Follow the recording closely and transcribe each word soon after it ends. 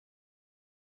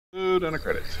Food and a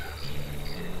credit.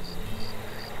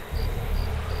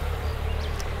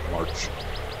 March.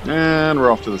 And we're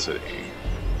off to the city.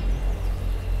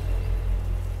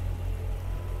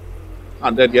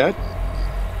 Not dead yet.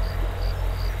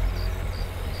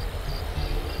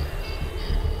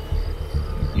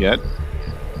 Yet.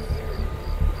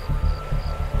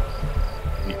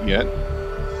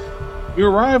 We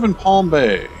arrive in Palm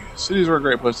Bay. Cities are a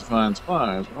great place to find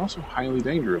spies, but also highly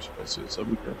dangerous places, so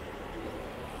be careful.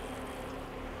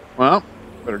 Well,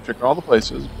 better check all the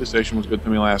places. This station was good to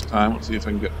me last time. Let's see if I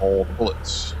can get all the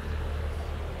bullets.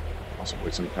 Possibly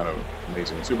some kind of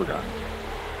amazing super gun.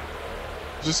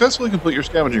 Successfully complete your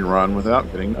scavenging run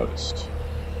without getting noticed.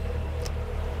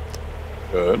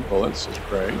 Good. Bullets is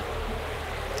great.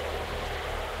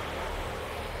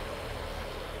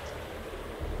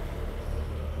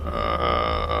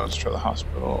 Let's try the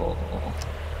hospital.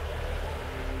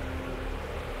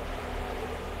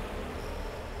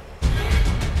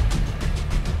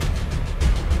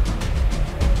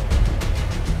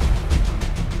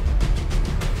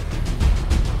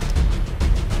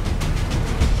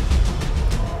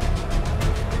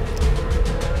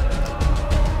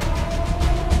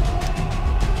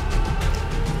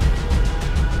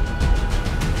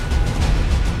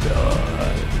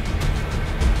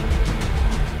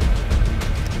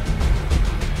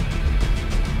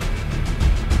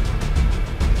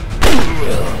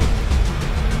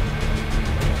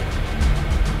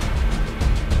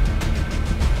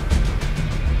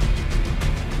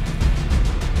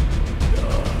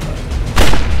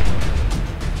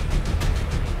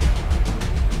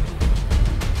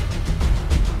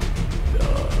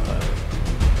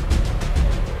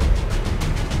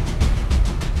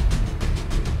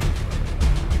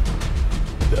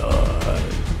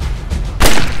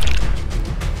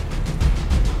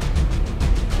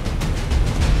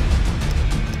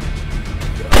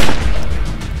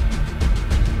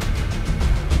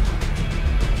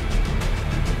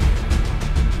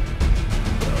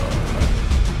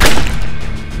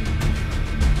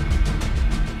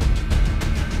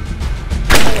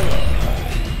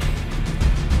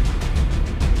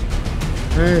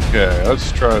 Okay,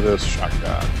 let's try this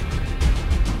shotgun.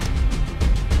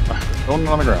 Going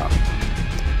on the ground.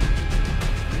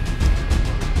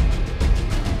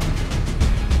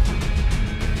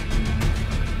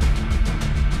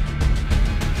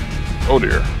 Oh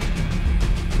dear.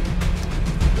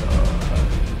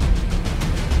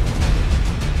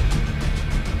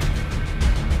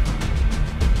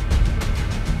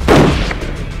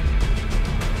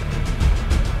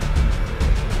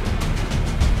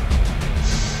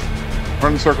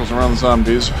 Run circles around the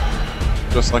zombies.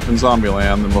 Just like in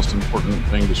Zombieland, the most important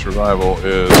thing to survival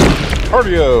is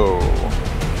cardio.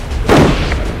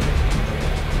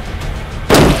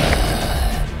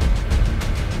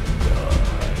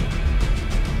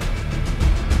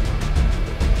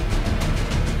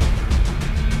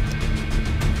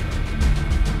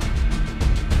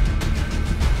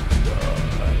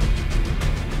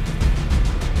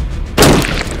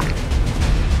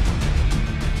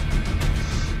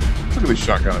 These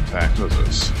shotgun attacks. What is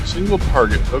this? Single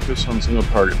target. Focus on single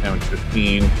target. Damage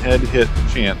 15. Head hit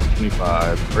chance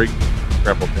 25. Break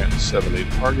grapple chance 70.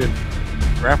 Target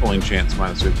grappling chance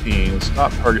minus 15.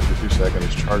 Stop target for 2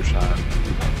 seconds. Charge time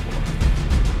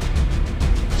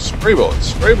 2.4. Spray bullets.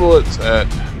 Spray bullets at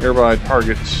nearby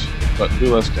targets, but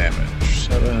do less damage.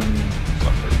 7.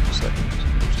 Stop 32 seconds.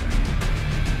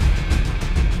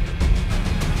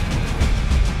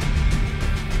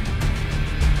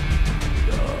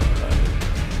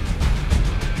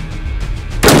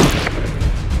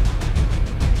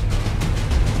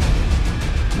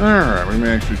 Alright, we may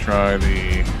actually try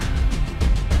the...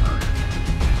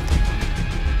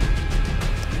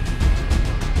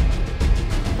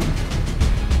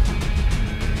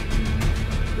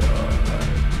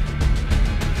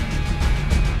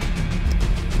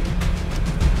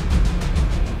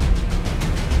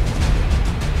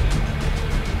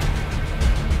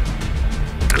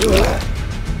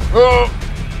 Oh!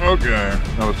 Okay,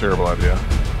 that was a terrible idea.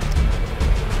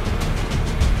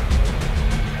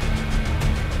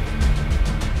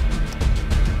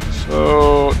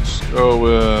 So let's go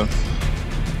with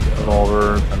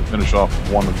revolver and finish off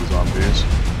one of the zombies.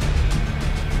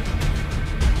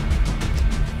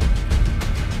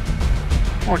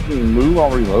 Oh, can you move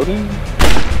while reloading?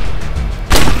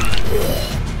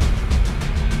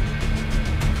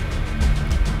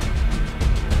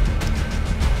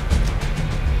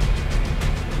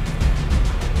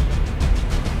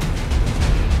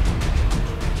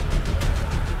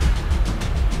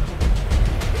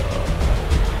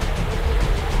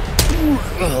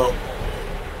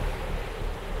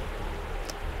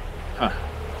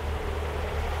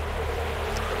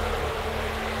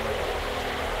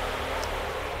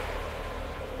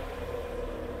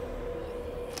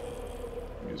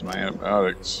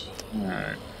 Antibiotics.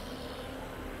 Alright.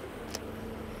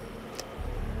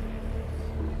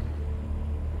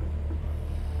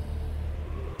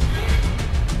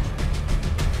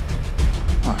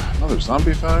 Another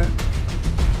zombie fight?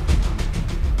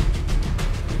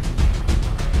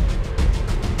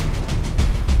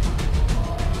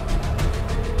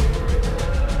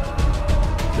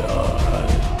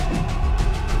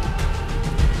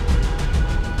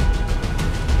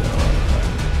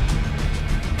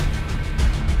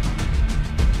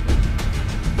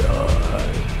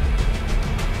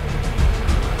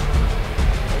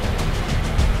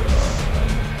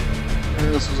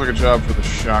 This looks like a job for the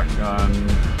shotgun.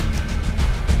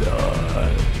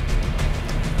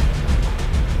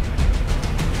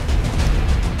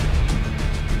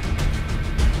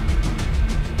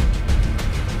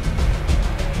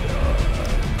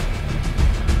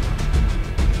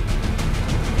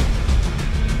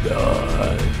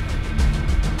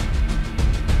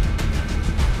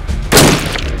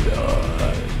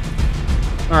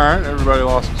 Alright, everybody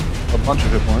lost a bunch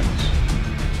of hit points.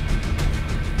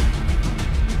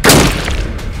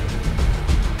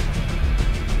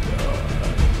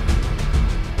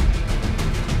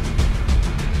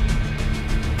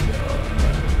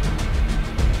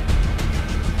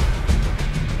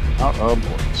 Out of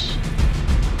bullets.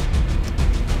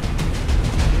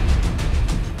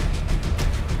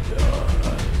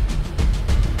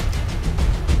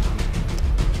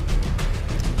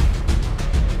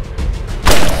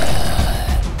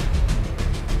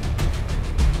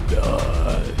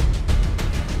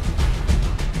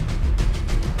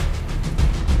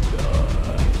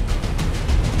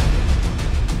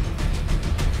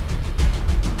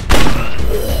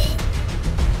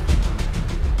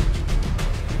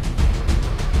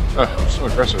 So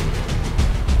aggressive.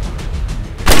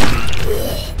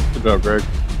 Good job, Greg.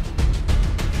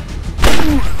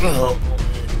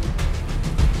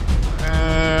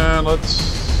 And let's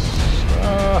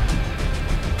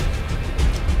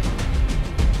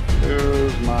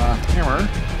use my hammer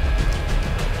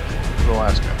for the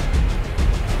last guy.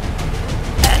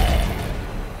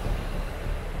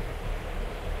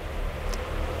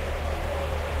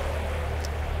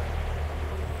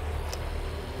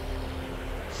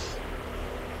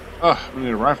 We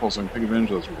need a rifle so I can take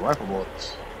advantage of those rifle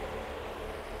bullets.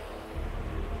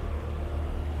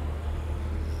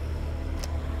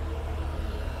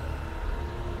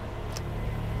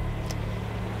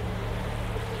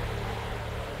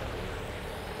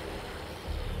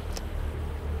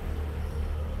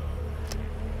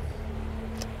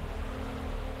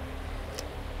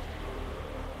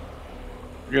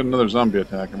 If we get another zombie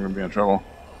attack, I'm going to be in trouble.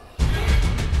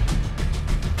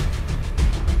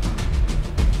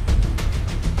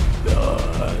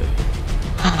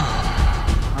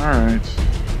 Alright.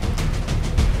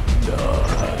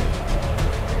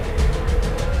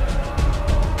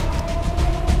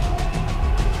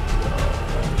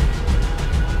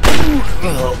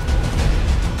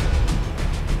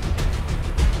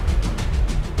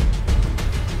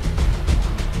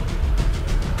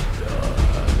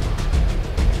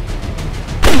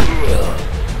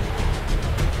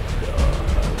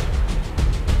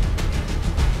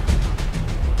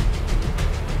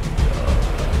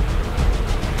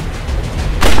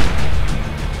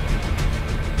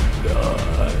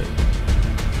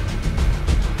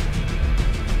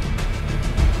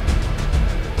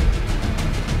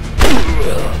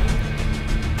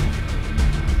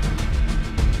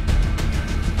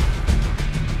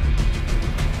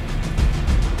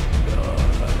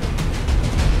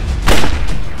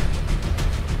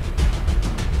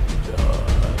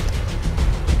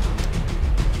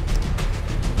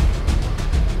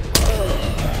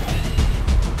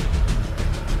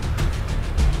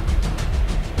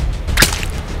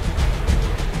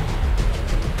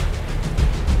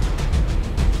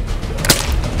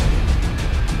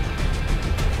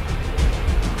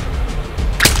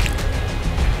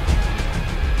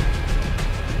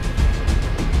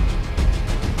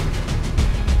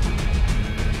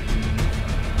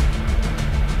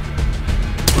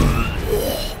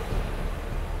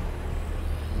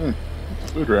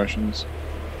 Food rations.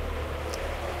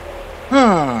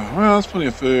 Well, that's plenty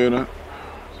of food. Need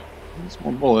some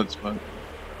more bullets, but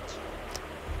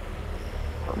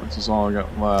apartments is all I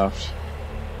got left.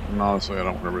 And honestly, I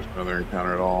don't want to risk another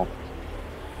encounter at all.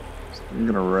 So I'm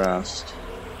gonna rest.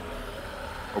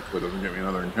 Hopefully it doesn't give me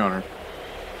another encounter.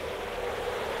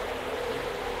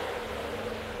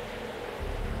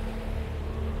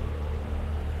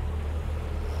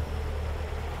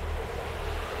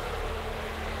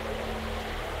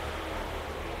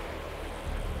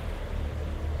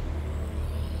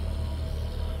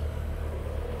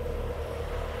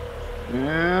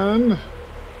 And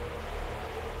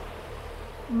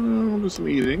we'll do some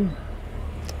eating.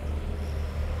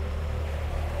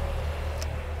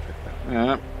 Check that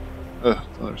map.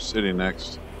 Another city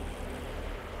next.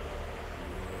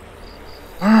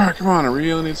 Alright, come on, I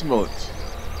really need some bullets.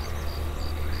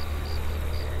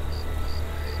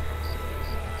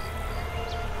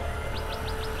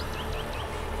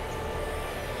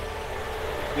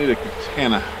 Need a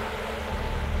katana.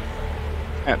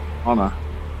 Katana.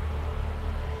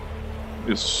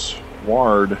 This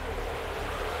sword.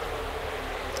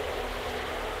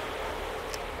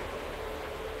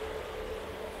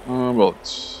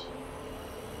 Bullets.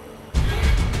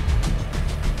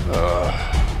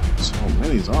 So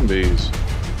many zombies.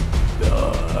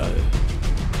 Die.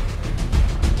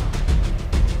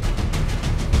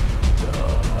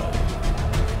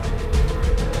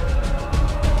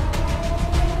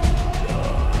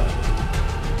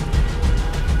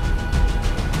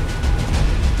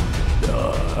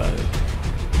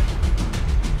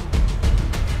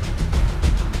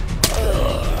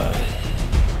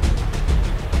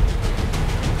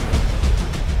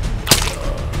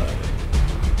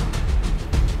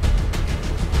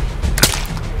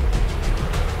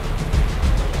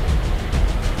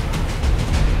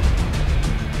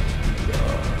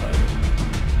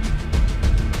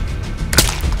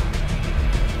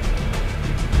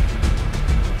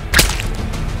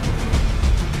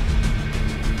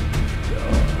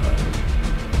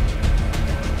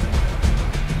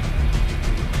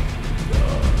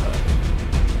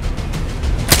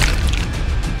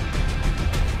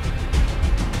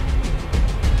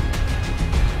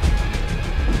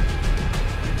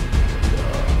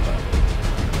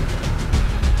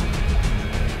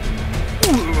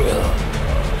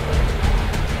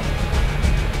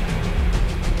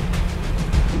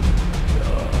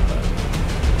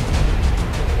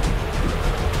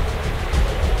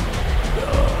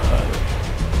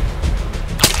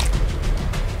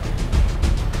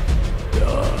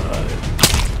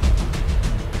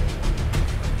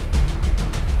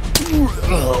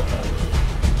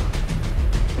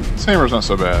 This hammer's not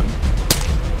so bad.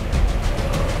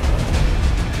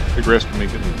 Big risk of me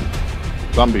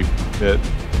getting zombie bit,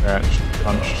 scratched,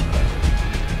 punched.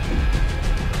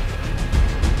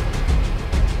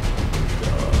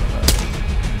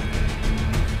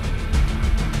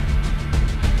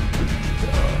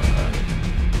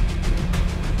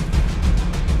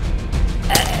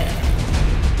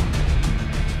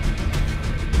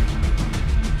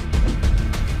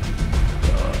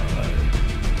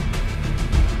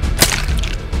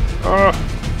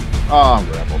 I'm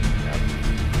grappled.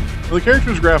 Well, the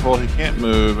character's grappled, he can't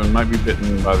move and might be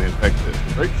bitten by the infected.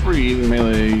 Break free, the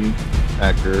melee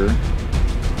attacker.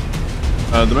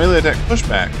 The melee attack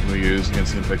pushback can be used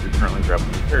against the infected currently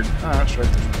grappling the character. Alright, let's try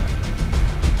pushback.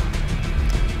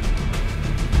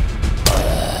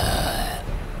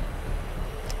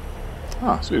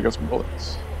 Ah, sweet, I got some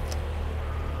bullets.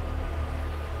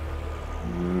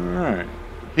 Alright.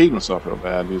 Fatigued myself real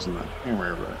bad using that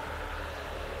hammer, but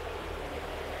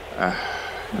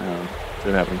no,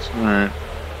 shit happens. Alright.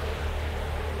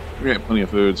 We got plenty of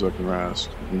food so I can rest.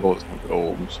 And bullets don't get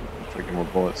old, so I'm trying to get more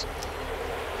bullets.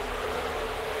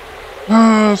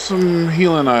 Some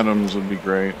healing items would be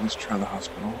great. Let's try the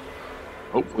hospital.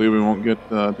 Hopefully we won't get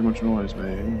too much noise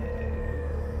made.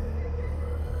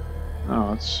 Oh,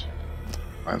 that's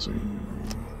classic.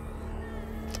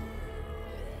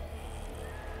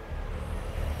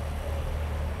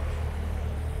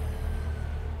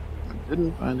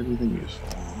 Didn't find anything useful.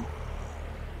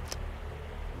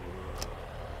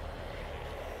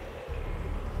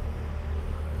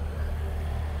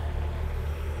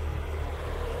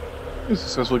 You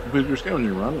successfully completed your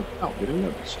scavenging run without getting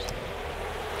noticed.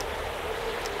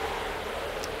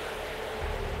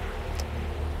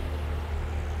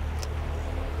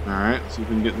 Alright, see if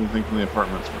we can get anything from the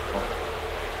apartments.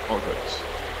 Politics.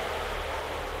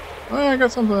 Oh, I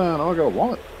got something. Oh, I got a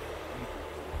wallet.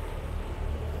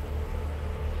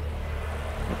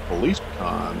 Police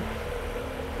baton.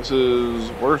 This is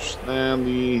worse than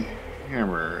the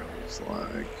hammer, it looks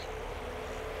like.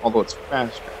 Although it's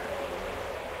faster.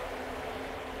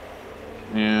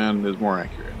 And is more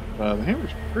accurate. The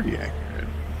hammer's pretty accurate.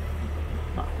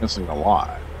 Not missing a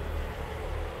lot.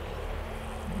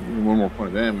 Even one more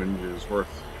point of damage is worth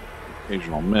the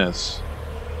occasional miss.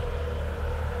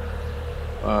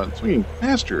 Swinging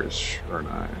faster is sure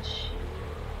nice.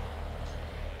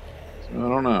 So I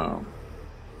don't know.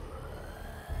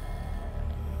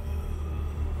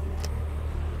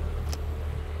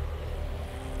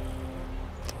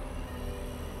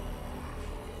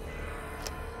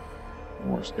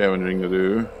 More scavenging to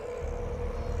do.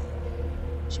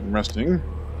 some resting.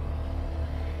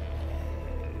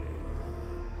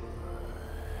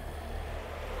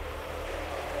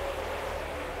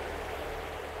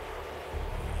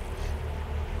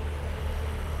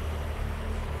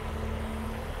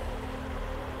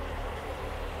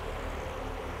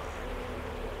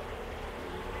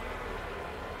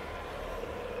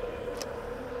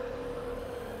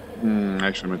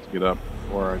 Actually, I meant to get up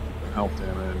before I took the health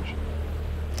damage.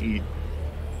 Eat.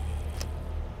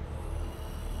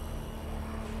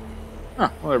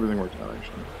 Ah, well, everything worked out,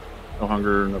 actually. No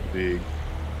hunger, no fatigue.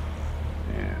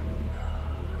 And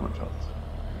how much health?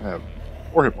 I have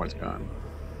 4 hit points gone.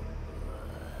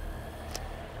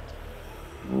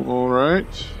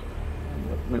 Alright.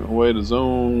 Make my way to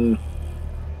zone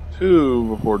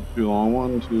 2 before too long.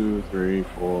 1, 2, 3,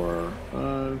 4,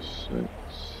 5, 6,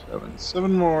 7.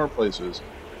 7 more places.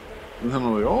 And then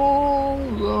I'll be all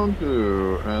of zone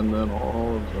 2. And then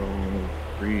all of zone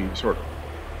 3, sort of.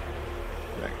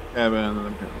 Back cabin,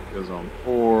 and then go zone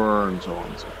 4, and so on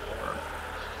and so forth.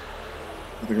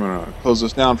 I think I'm going to close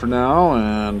this down for now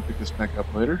and pick this back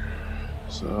up later.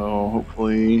 So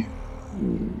hopefully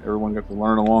everyone got to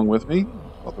learn along with me.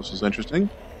 Thought this was interesting.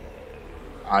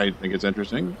 I think it's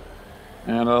interesting.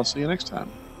 And I'll see you next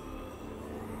time.